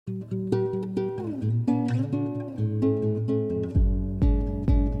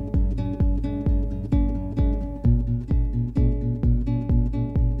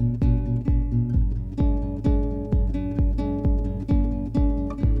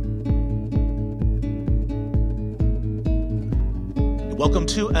Welcome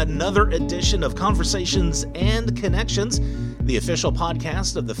to another edition of Conversations and Connections, the official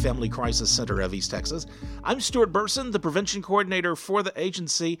podcast of the Family Crisis Center of East Texas. I'm Stuart Burson, the prevention coordinator for the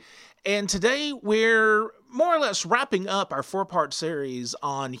agency, and today we're more or less wrapping up our four-part series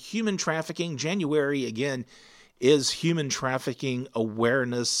on human trafficking. January, again, is Human Trafficking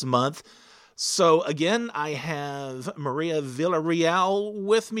Awareness Month. So, again, I have Maria Villarreal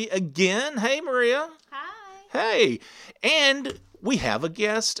with me again. Hey, Maria. Hi. Hey. And we have a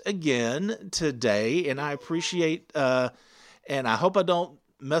guest again today, and I appreciate, and I hope I don't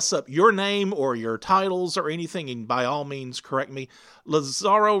mess up your name or your titles or anything, and by all means, correct me.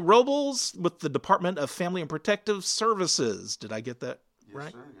 Lazaro Robles with the Department of Family and Protective Services. Did I get that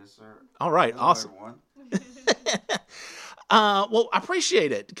right? Yes, sir. All right, Hello, awesome. Everyone. Well, I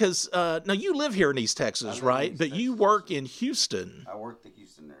appreciate it because now you live here in East Texas, right? But you work in Houston. I work the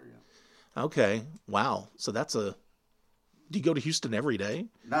Houston area. Okay, wow. So that's do you go to Houston every day?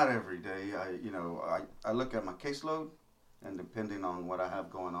 Not every day. I look at my caseload, and depending on what I have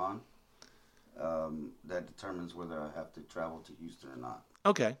going on, that determines whether I have to travel to Houston or not.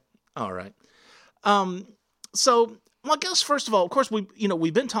 Okay, all right. So, well, I guess first of all, of course,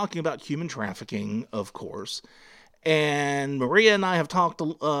 we've been talking about human trafficking, of course. And Maria and I have talked a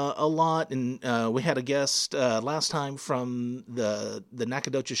lot, and we had a guest last time from the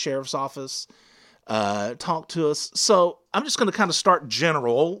Nacogdoches Sheriff's Office talk to us. So I'm just going to kind of start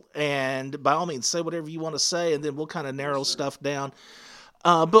general, and by all means, say whatever you want to say, and then we'll kind of narrow stuff down.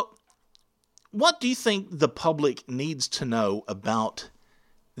 But what do you think the public needs to know about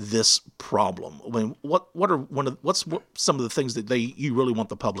this problem? I mean, what's some of the things that you really want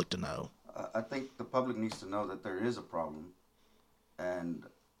the public to know? I think the public needs to know that there is a problem and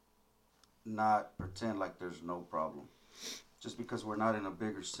not pretend like there's no problem. Just because we're not in a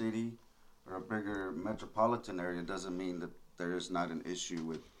bigger city or a bigger metropolitan area doesn't mean that there is not an issue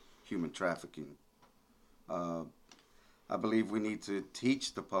with human trafficking. I believe we need to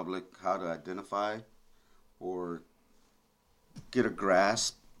teach the public how to identify or get a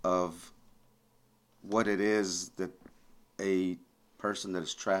grasp of what it is that a person that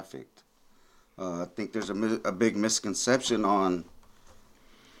is trafficked. I think there's a big misconception on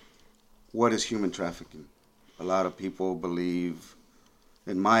what is human trafficking. A lot of people believe,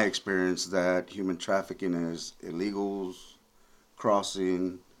 in my experience, that human trafficking is illegals,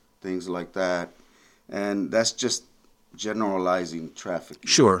 crossing, things like that. And that's just generalizing trafficking.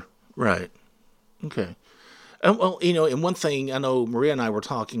 Sure, right. Okay. Well, and one thing I know Maria and I were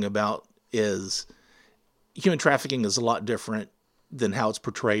talking about is human trafficking is a lot different than how it's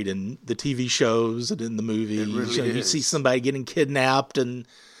portrayed in the TV shows and in the movies. It really is. You see somebody getting kidnapped and,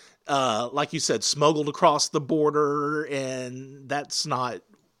 like you said, smuggled across the border, and that's not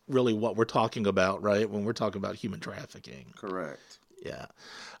really what we're talking about, right? When we're talking about human trafficking. Correct. Yeah.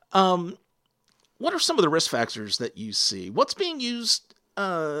 What are some of the risk factors that you see? What's being used,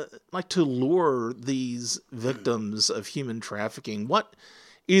 like to lure these victims of human trafficking? What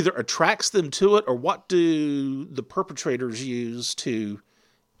either attracts them to it, or what do the perpetrators use to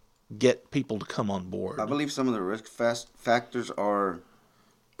get people to come on board? I believe some of the risk factors are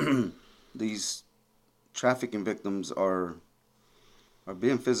these trafficking victims are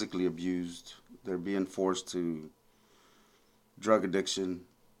being physically abused. They're being forced to drug addiction,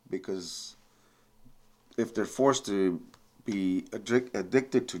 because if they're forced to be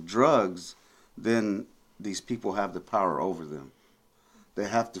addicted to drugs, then these people have the power over them. They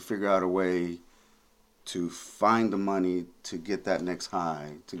have to figure out a way to find the money to get that next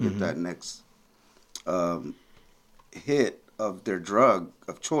high, to get that next hit of their drug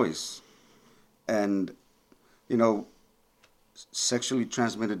of choice. And, sexually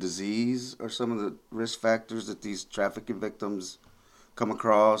transmitted disease are some of the risk factors that these trafficking victims come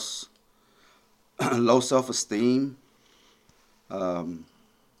across. Low self-esteem.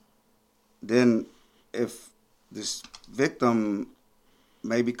 Then if this victim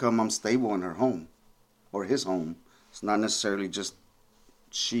may become unstable in her home or his home, it's not necessarily just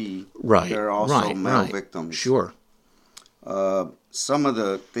she. Right. There are also male victims. Sure. Some of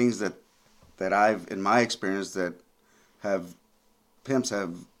the things that I've, in my experience, that pimps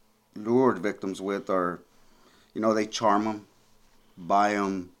have lured victims with are, they charm them, buy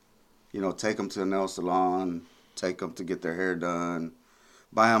them, take them to the nail salon, take them to get their hair done,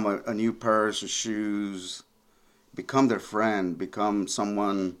 buy them a new purse or shoes, become their friend, become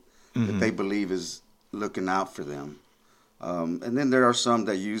someone that they believe is looking out for them. And then there are some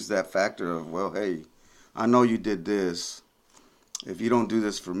that use that factor of, well, hey, I know you did this. If you don't do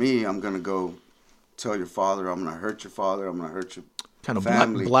this for me, I'm going to go tell your father, I'm going to hurt your father, I'm going to hurt your Kind of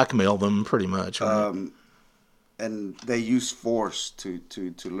family. blackmail them pretty much. Right? and they use force to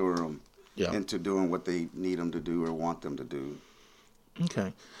lure them Yeah. into doing what they need them to do or want them to do.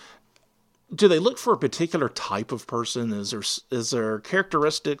 Okay. Do they look for a particular type of person? Is there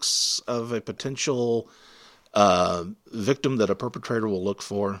characteristics of a potential victim that a perpetrator will look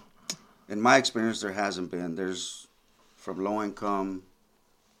for? In my experience, there hasn't been. There's from low income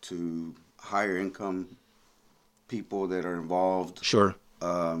to higher income people that are involved. Sure.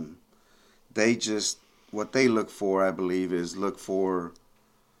 They just, what they look for, I believe, is look for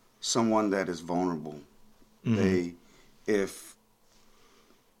someone that is vulnerable. Mm-hmm. If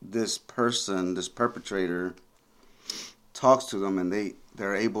this person, this perpetrator, talks to them and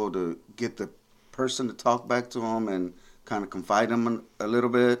they're able to get the person to talk back to them and kind of confide in them a little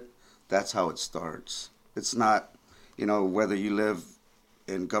bit, that's how it starts. It's not, whether you live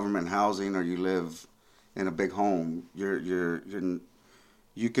in government housing or you live in a big home,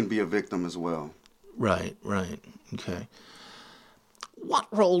 you can be a victim as well. Right. Okay. What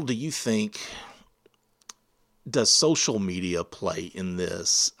role do you think does social media play in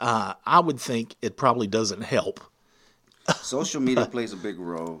this? I would think it probably doesn't help. Social media plays a big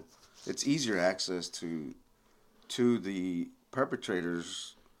role. It's easier access to the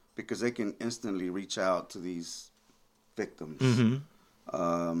perpetrators because they can instantly reach out to these victims.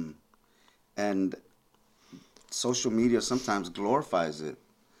 Mm-hmm. And social media sometimes glorifies it,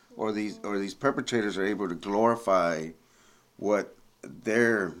 or these perpetrators are able to glorify what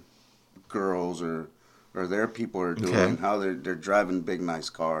their girls or their people are doing, Okay. how they're driving big nice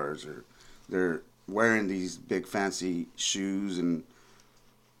cars, or they're wearing these big fancy shoes and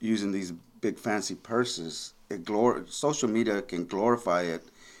using these big fancy purses. Social media can glorify it,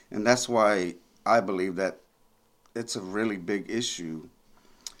 and that's why I believe that it's a really big issue.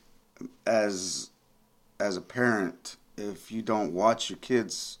 As a parent, if you don't watch your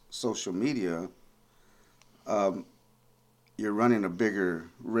kids' social media, you're running a bigger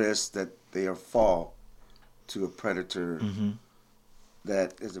risk that they fall to a predator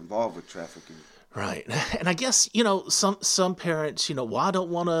that is involved with trafficking. Right. And I guess, some parents, well, I don't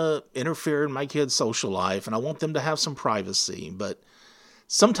want to interfere in my kid's social life and I want them to have some privacy. But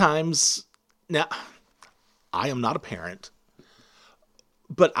sometimes, now, I am not a parent,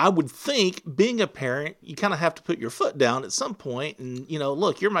 but I would think being a parent, you kind of have to put your foot down at some point and,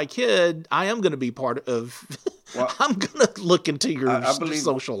 look, you're my kid. I am going to be part of, Well, I'm going to look into your I believe-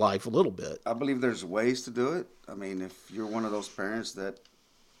 social life a little bit. I believe there's ways to do it. I mean, if you're one of those parents that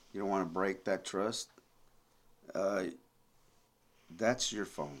you don't want to break that trust, that's your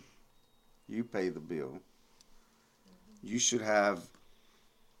phone. You pay the bill. You should have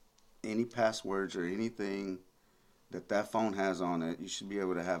any passwords or anything that phone has on it. You should be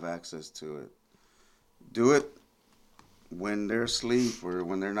able to have access to it. Do it when they're asleep or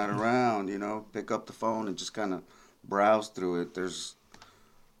when they're not around, pick up the phone and just kind of browse through it. There's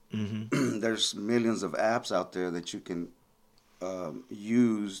there's millions of apps out there that you can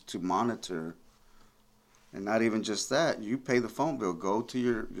use to monitor. And not even just that, you pay the phone bill. Go to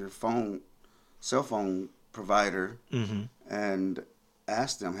your cell phone provider and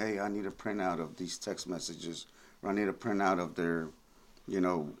ask them, hey, I need a printout of these text messages, or I need a printout of their,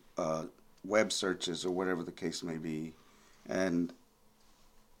 web searches or whatever the case may be, and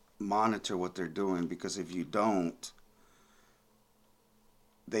monitor what they're doing, because if you don't,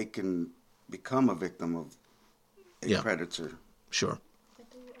 they can become a victim of a predator. Sure.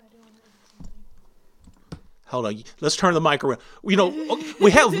 Hold on. Let's turn the mic around.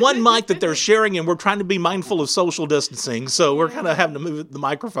 We have one mic that they're sharing, and we're trying to be mindful of social distancing, so we're kind of having to move the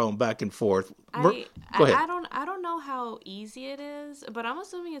microphone back and forth. Go ahead. I don't know how easy it is, but I'm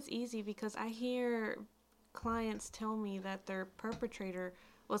assuming it's easy because I hear clients tell me that their perpetrator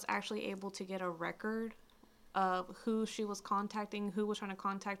was actually able to get a record of who she was contacting, who was trying to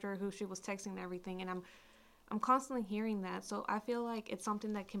contact her, who she was texting and everything, and I'm constantly hearing that, so I feel like it's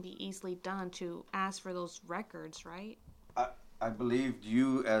something that can be easily done to ask for those records, right? I believe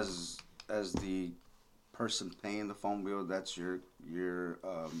you as the person paying the phone bill, that's your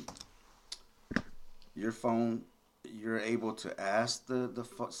phone. You're able to ask the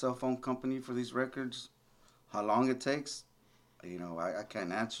cell phone company for these records. How long it takes, I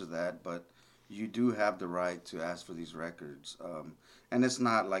can't answer that, but you do have the right to ask for these records. And it's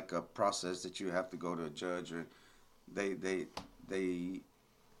not like a process that you have to go to a judge, or they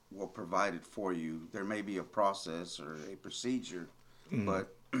will provide it for you. There may be a process or a procedure,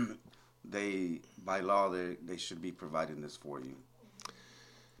 but by law, they should be providing this for you.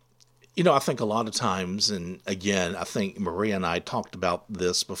 I think a lot of times, and again, I think Maria and I talked about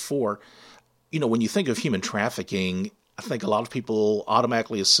this before, when you think of human trafficking, I think a lot of people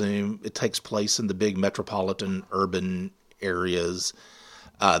automatically assume it takes place in the big metropolitan urban areas.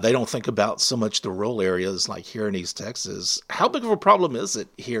 They don't think about so much the rural areas like here in East Texas. How big of a problem is it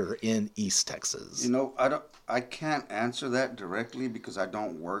here in East Texas? I can't answer that directly because I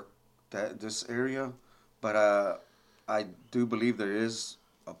don't work this area, but I do believe there is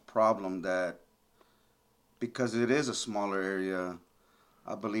a problem that because it is a smaller area,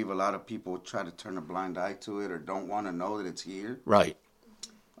 I believe a lot of people try to turn a blind eye to it or don't want to know that it's here. Right.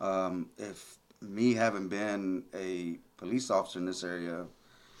 If me having been a police officer in this area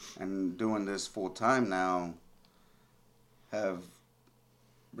and doing this full time now, have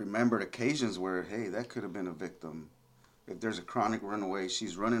remembered occasions where, hey, that could have been a victim. If there's a chronic runaway,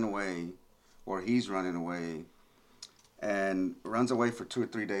 she's running away or he's running away and runs away for 2 or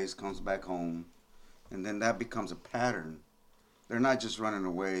 3 days, comes back home, and then that becomes a pattern. They're not just running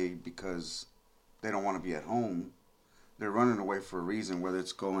away because they don't want to be at home. They're running away for a reason, whether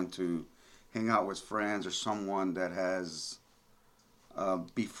it's going to hang out with friends or someone that has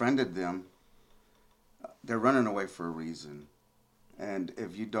befriended them. They're running away for a reason. And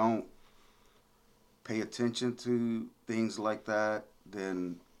if you don't pay attention to things like that,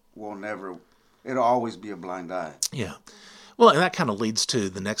 then it'll always be a blind eye. Yeah. Well, and that kind of leads to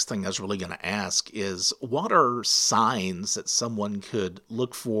the next thing I was really going to ask is what are signs that someone could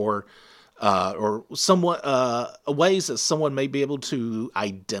look for or somewhat ways that someone may be able to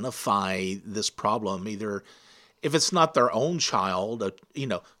identify this problem, either if it's not their own child,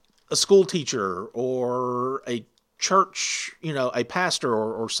 a school teacher or a church, a pastor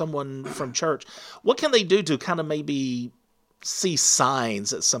or someone from church. What can they do to kind of maybe see signs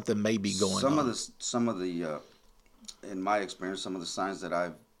that something may be going on? Some of the in my experience, some of the signs that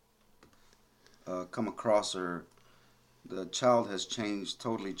I've come across are the child has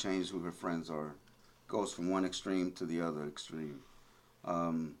totally changed who her friends are, goes from one extreme to the other extreme.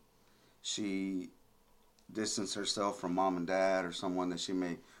 She distanced herself from mom and dad or someone that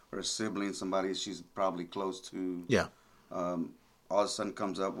or a sibling, somebody she's probably close to. Yeah. All of a sudden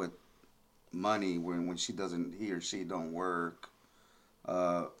comes up with money when he or she don't work.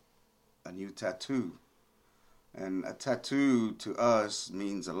 A new tattoo. And a tattoo to us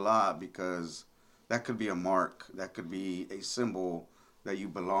means a lot because that could be a mark. That could be a symbol that you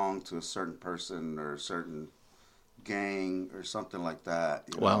belong to a certain person or a certain gang or something like that.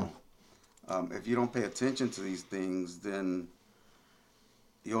 Wow. If you don't pay attention to these things, then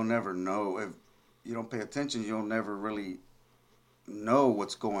you'll never know. If you don't pay attention, you'll never really know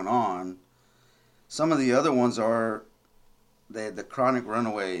what's going on. Some of the other ones are the chronic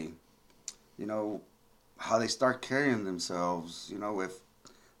runaway, how they start carrying themselves. If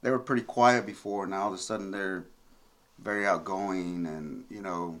they were pretty quiet before, now all of a sudden they're very outgoing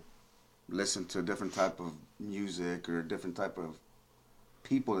and, listen to a different type of music or a different type of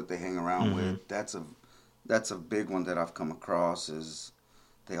people that they hang around with. That's a big one that I've come across is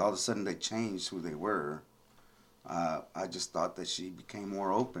they all of a sudden they changed who they were. I just thought that she became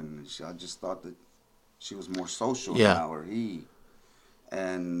more open. I just thought that she was more social now, or he.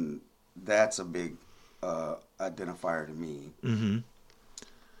 And that's a big identifier to me. Mm-hmm.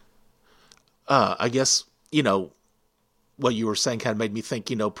 I guess, what you were saying kind of made me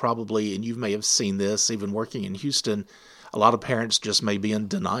think, probably, and you may have seen this, even working in Houston, a lot of parents just may be in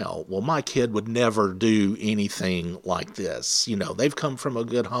denial. Well, my kid would never do anything like this. They've come from a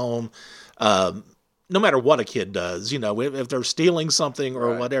good home. No matter what a kid does, if they're stealing something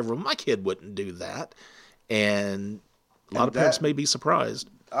or whatever, my kid wouldn't do that. And a lot of parents may be surprised.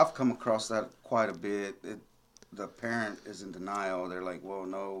 I've come across that quite a bit. The parent is in denial. They're like, well,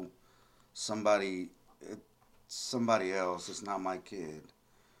 no, somebody else. It's not my kid.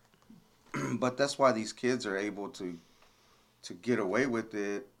 But that's why these kids are able to get away with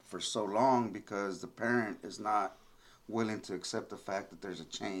it for so long, because the parent is not willing to accept the fact that there's a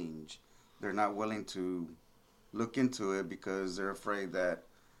change. They're not willing to look into it because they're afraid that,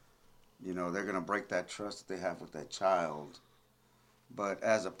 they're going to break that trust that they have with that child. But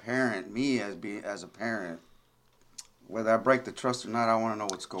as a parent, as a parent, whether I break the trust or not, I want to know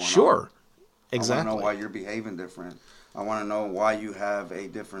what's going on. Sure. Exactly. I want to know why you're behaving different. I want to know why you have a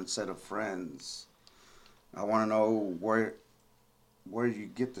different set of friends. I want to know where you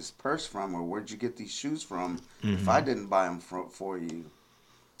get this purse from, or where'd you get these shoes from if I didn't buy them for you.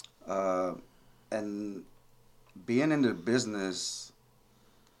 And being in the business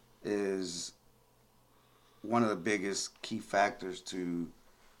is one of the biggest key factors to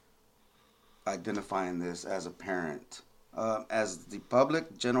identifying this as a parent. As the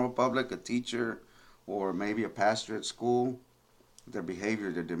general public, a teacher, or maybe a pastor at school, their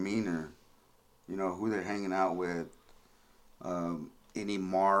behavior, their demeanor, who they're hanging out with, any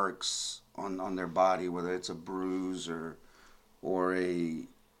marks on their body, whether it's a bruise or a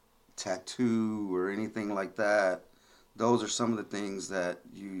tattoo or anything like that. Those are some of the things that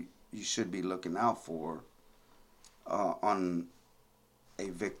you should be looking out for on a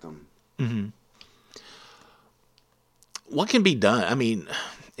victim. Mm-hmm. What can be done? I mean,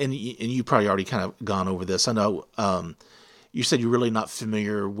 and you probably already kind of gone over this. I know you said you're really not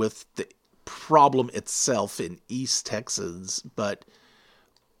familiar with the problem itself in East Texas, but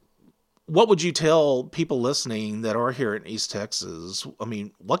what would you tell people listening that are here in East Texas? I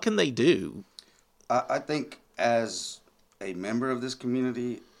mean, what can they do? I think as a member of this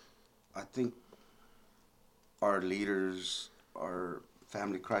community, I think our leaders, our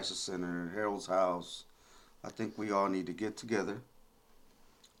Family Crisis Center, Harold's House, I think we all need to get together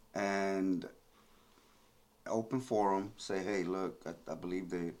and open forum, say, hey, look, I believe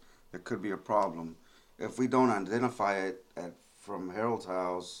there could be a problem. If we don't identify it from Harold's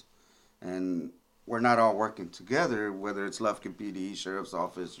House and we're not all working together, whether it's Lufkin PD, Sheriff's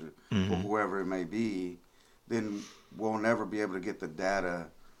Office, or whoever it may be, then we'll never be able to get the data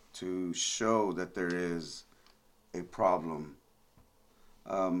to show that there is a problem.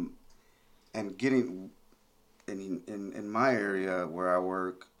 And getting in my area where I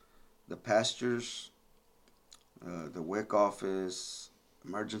work, the pastures, the WIC office,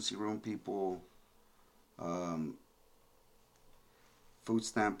 emergency room people, food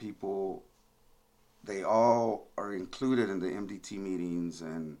stamp people, they all are included in the MDT meetings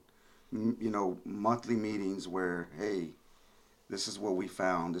and, monthly meetings where, hey, this is what we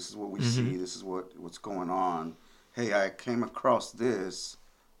found, this is what we see, this is what's going on. Hey, I came across this.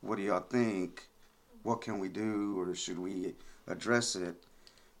 What do y'all think? What can we do, or should we address it?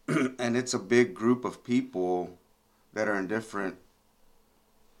 And it's a big group of people that are in different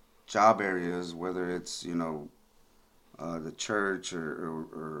job areas, whether it's, the church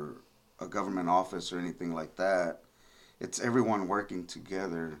or a government office or anything like that. It's everyone working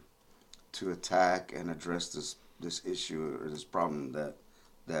together to attack and address this issue or this problem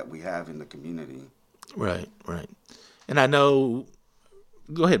that we have in the community. Right. And I know,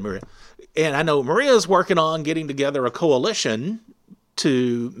 go ahead, Maria. And I know Maria's working on getting together a coalition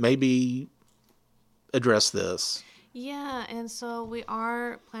to maybe address this. Yeah, and so we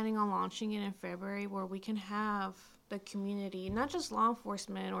are planning on launching it in February, where we can have the community, not just law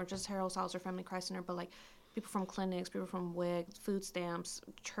enforcement or just Harold's House or Family Crisis Center, but like people from clinics, people from WIC, food stamps,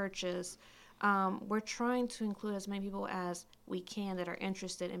 churches. We're trying to include as many people as we can that are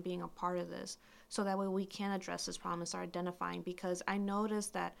interested in being a part of this, so that way we can address this problem and start identifying. Because I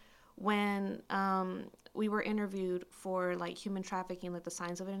noticed that when we were interviewed for like human trafficking, like the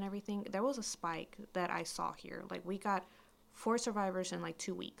signs of it and everything, there was a spike that I saw here. Like we got 4 survivors in like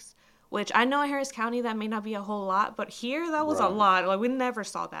 2 weeks, which I know in Harris County that may not be a whole lot, but here that was a lot. Like we never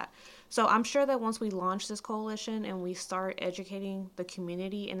saw that. So I'm sure that once we launch this coalition and we start educating the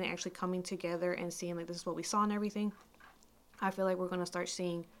community and then actually coming together and seeing like this is what we saw and everything, I feel like we're going to start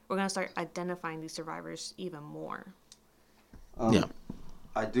identifying these survivors even more. Yeah.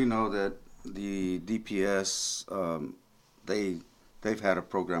 I do know that the DPS, they've had a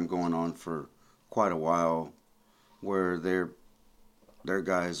program going on for quite a while where their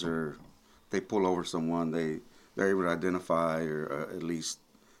guys they pull over someone, they're able to identify or at least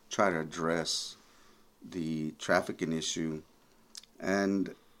try to address the trafficking issue.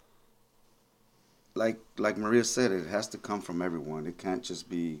 And like Maria said, it has to come from everyone. It can't just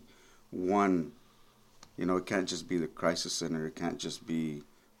be one, it can't just be the crisis center. It can't just be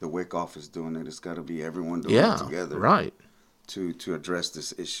the WIC office doing it. It's got to be everyone doing it together, right, to address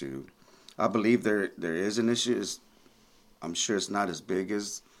this issue. I believe there is an issue. I'm sure it's not as big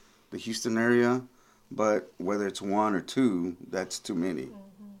as the Houston area, but whether it's 1 or 2, that's too many.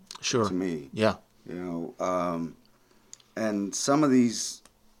 Sure. To me. Yeah. And some of these,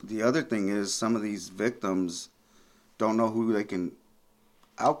 the other thing is some of these victims don't know who they can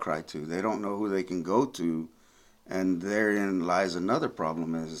outcry to. They don't know who they can go to. And therein lies another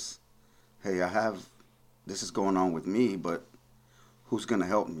problem is, hey, this is going on with me, but who's going to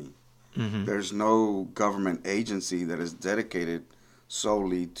help me? Mm-hmm. There's no government agency that is dedicated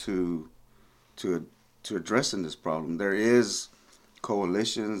solely to addressing this problem. There is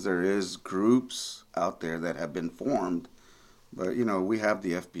coalitions, there is groups out there that have been formed, but we have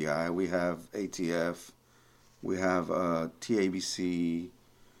the FBI, we have ATF, we have TABC,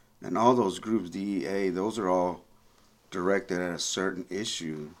 and all those groups, DEA, those are all directed at a certain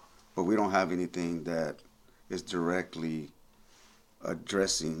issue, but we don't have anything that is directly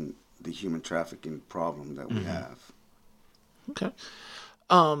addressing the human trafficking problem that we have. Okay.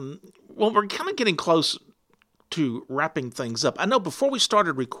 Well, we're kind of getting close to wrapping things up, I know before we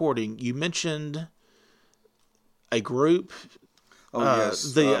started recording, you mentioned a group. Oh,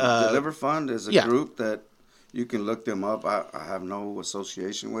 yes. The Deliver Fund is a group that you can look them up. I have no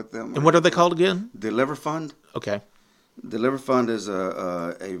association with them. And what are they called again? Deliver Fund. Okay. Deliver Fund is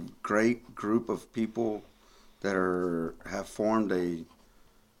a great group of people that have formed a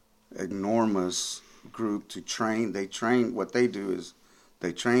enormous group to train. What they do is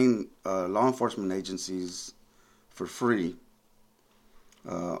they train law enforcement agencies for free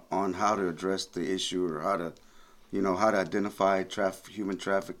on how to address the issue, or how to identify human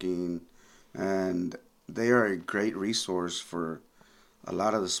trafficking. And they are a great resource for a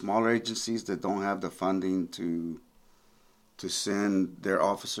lot of the smaller agencies that don't have the funding to send their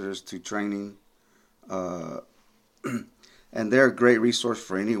officers to training. And they're a great resource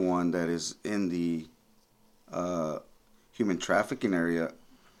for anyone that is in the human trafficking area,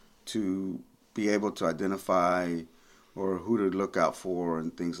 to be able to identify or who to look out for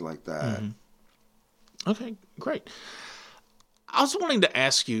and things like that. Mm-hmm. Okay, great. I was wanting to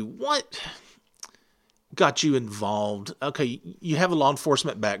ask you, what got you involved? Okay, you have a law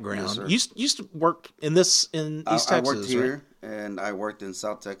enforcement background. Yes, sir. You used to work in East Texas, I worked here, right? and I worked in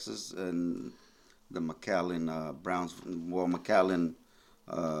South Texas in the McAllen,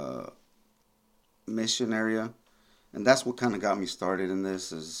 Mission area, and that's what kind of got me started in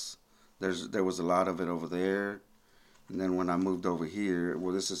this. There was a lot of it over there, and then when I moved over here,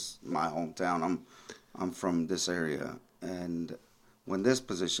 well, this is my hometown. I'm from this area, and when this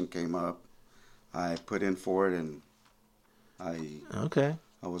position came up, I put in for it, and I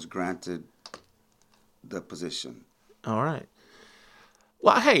was granted the position. All right.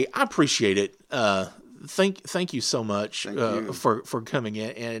 Well, hey, I appreciate it. Thank you so much for coming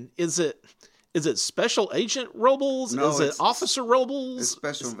in. And is it Special Agent Robles? No, is it Officer Robles? It's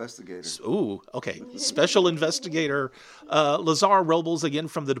Special Investigator. Ooh, okay. Special Investigator Lazar Robles, again,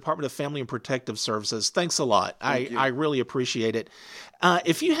 from the Department of Family and Protective Services. Thanks a lot. I really appreciate it.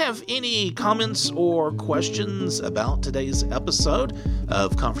 If you have any comments or questions about today's episode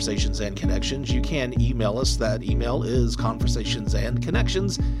of Conversations and Connections, you can email us. That email is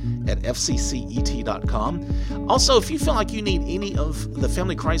conversationsandconnections@fccet.com. Also, if you feel like you need any of the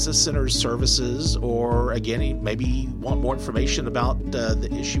Family Crisis Center's services, or again, maybe want more information about the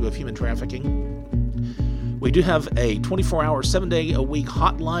issue of human trafficking, we do have a 24-hour, 7-day-a-week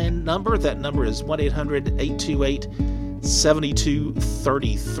hotline number. That number is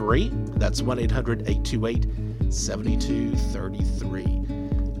 1-800-828-7233. That's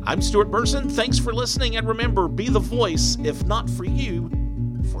 1-800-828-7233. I'm Stuart Burson. Thanks for listening, and remember, be the voice, if not for you,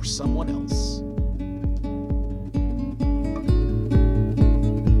 for someone else.